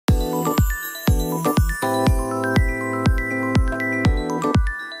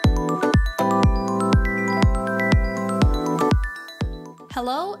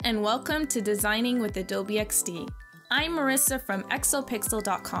Hello and welcome to Designing with Adobe XD. I'm Marissa from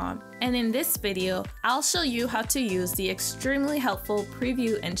exopixel.com, and in this video, I'll show you how to use the extremely helpful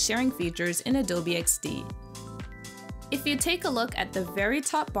preview and sharing features in Adobe XD. If you take a look at the very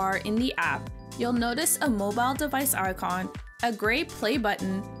top bar in the app, you'll notice a mobile device icon, a gray play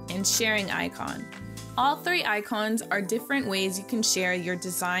button, and sharing icon. All three icons are different ways you can share your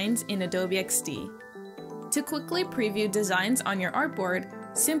designs in Adobe XD. To quickly preview designs on your artboard,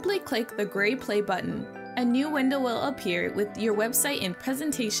 simply click the gray play button. A new window will appear with your website in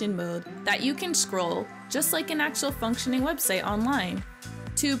presentation mode that you can scroll, just like an actual functioning website online.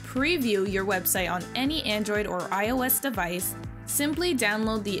 To preview your website on any Android or iOS device, simply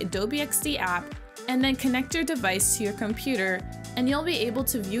download the Adobe XD app and then connect your device to your computer, and you'll be able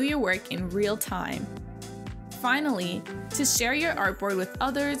to view your work in real time. Finally, to share your artboard with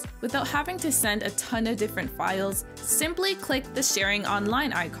others without having to send a ton of different files, simply click the Sharing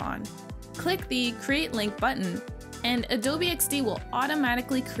Online icon. Click the Create Link button, and Adobe XD will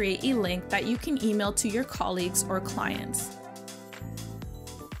automatically create a link that you can email to your colleagues or clients.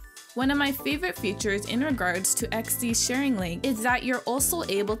 One of my favorite features in regards to XD's sharing link is that you're also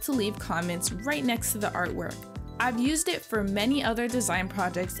able to leave comments right next to the artwork. I've used it for many other design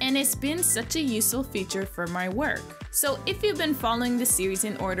projects, and it's been such a useful feature for my work. So if you've been following this series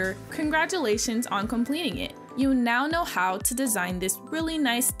in order, congratulations on completing it. You now know how to design this really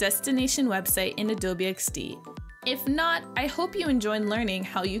nice destination website in Adobe XD. If not, I hope you enjoyed learning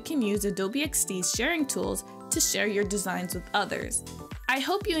how you can use Adobe XD's sharing tools to share your designs with others. I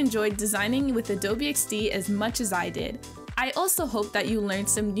hope you enjoyed designing with Adobe XD as much as I did. I also hope that you learned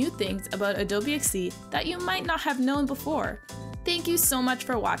some new things about Adobe XD that you might not have known before. Thank you so much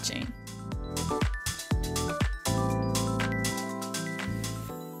for watching.